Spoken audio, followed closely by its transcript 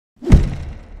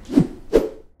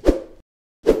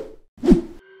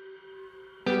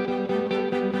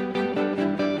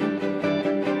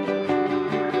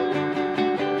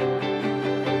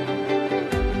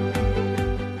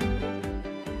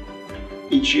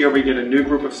Each year we get a new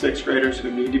group of 6th graders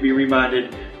who need to be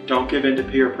reminded, don't give in to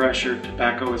peer pressure,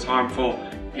 tobacco is harmful,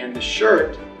 and the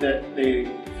shirt that they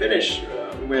finish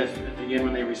with at the end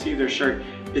when they receive their shirt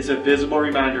is a visible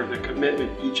reminder of the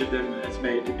commitment each of them has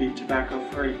made to be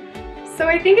tobacco-free. So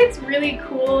I think it's really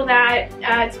cool that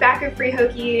tobacco-free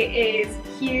Hokie is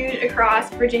huge across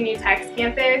Virginia Tech's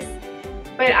campus,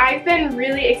 but I've been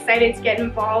really excited to get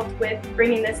involved with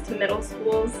bringing this to middle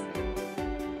schools.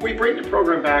 We bring the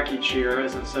program back each year,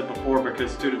 as I said before,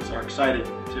 because students are excited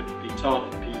to be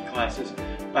taught in PE classes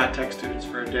by tech students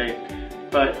for a day.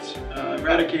 But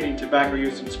eradicating tobacco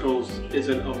use in schools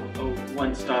isn't a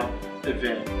one-stop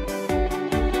event.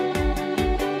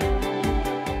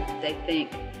 They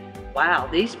think, wow,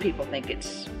 these people think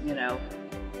it's,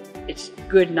 it's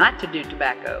good not to do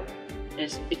tobacco.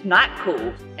 It's not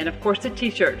cool. And of course the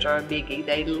t-shirts are a biggie.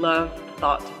 They love the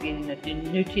thoughts of getting a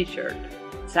new t-shirt.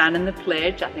 Signing the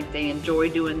pledge, I think they enjoy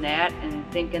doing that and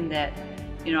thinking that,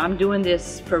 I'm doing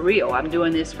this for real. I'm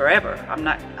doing this forever.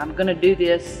 I'm gonna do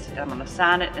this, I'm gonna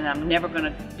sign it, and I'm never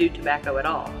gonna do tobacco at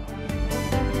all.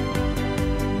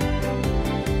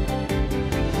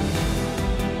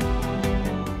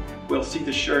 We'll see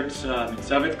the shirts in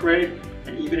 7th grade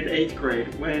and even in 8th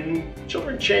grade. When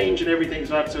children change and everything's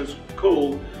not so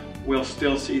cool, we'll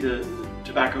still see the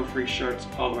tobacco-free shirts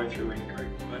all the way through 8th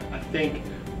grade. But I think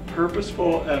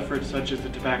purposeful efforts such as the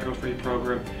tobacco-free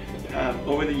program have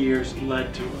over the years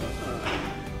led to a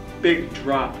big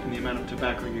drop in the amount of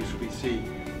tobacco use we see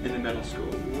in the middle school.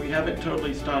 We haven't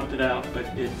totally stomped it out, but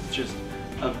it's just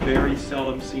a very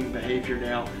seldom seen behavior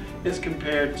now as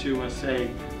compared to, say,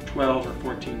 12 or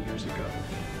 14 years ago.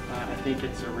 I think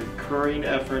it's a recurring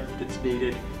effort that's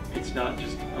needed. It's not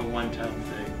just a one-time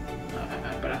thing,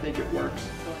 but I think it works.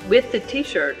 With the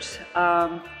t-shirts,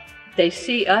 they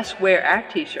see us wear our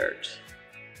t-shirts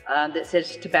that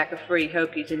says tobacco-free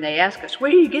Hokies, and they ask us, where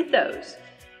do you get those?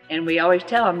 And we always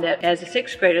tell them that as a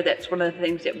 6th grader, that's one of the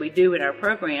things that we do in our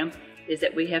program, is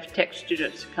that we have tech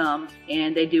students come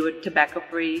and they do a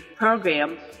tobacco-free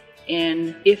program,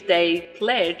 and if they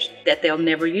pledge that they'll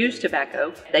never use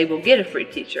tobacco, they will get a free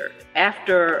t-shirt.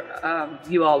 After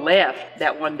you all left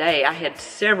that one day, I had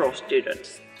several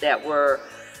students that were,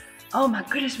 oh my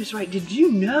goodness, Miss Wright, did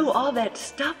you know all that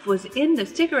stuff was in the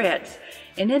cigarettes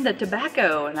and in the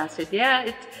tobacco? And I said,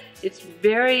 yeah, it's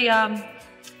very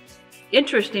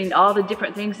interesting, all the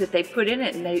different things that they put in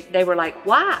it. And they were like,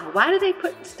 why? Why do they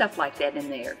put stuff like that in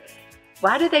there?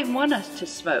 Why do they want us to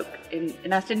smoke?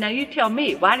 And I said, now you tell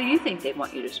me, why do you think they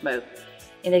want you to smoke?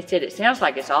 And they said, it sounds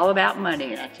like it's all about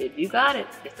money. And I said, you got it,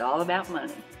 it's all about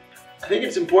money. I think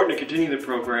it's important to continue the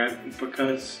program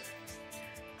because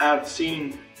I've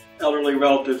seen elderly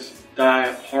relatives die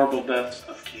of horrible deaths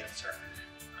of cancer.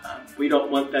 We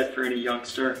don't want that for any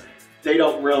youngster. They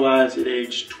don't realize at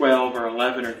age 12 or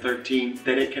 11 or 13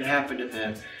 that it can happen to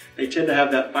them. They tend to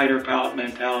have that fight or flight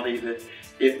mentality that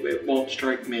it won't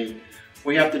strike me.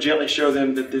 We have to gently show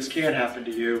them that this can happen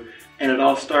to you, and it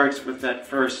all starts with that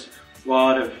first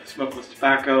wad of smokeless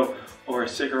tobacco or a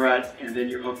cigarette, and then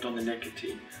you're hooked on the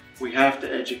nicotine. We have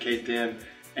to educate them,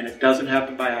 and it doesn't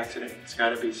happen by accident. It's got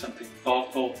to be something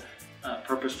thoughtful,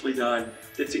 purposefully done,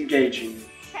 that's engaging.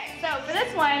 Okay, so for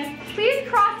this one, please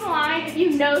cross the line if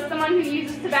you know someone who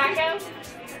uses tobacco.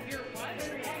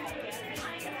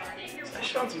 I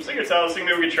shot some cigarettes out. I was thinking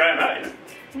maybe we could try them out.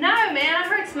 No, man, I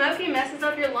heard smoking messes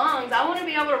up your lungs. I want to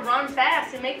be able to run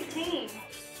fast and make the team.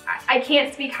 I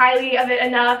can't speak highly of it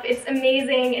enough. It's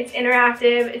amazing, it's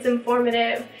interactive, it's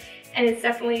informative, and it's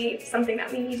definitely something that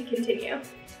we need to continue.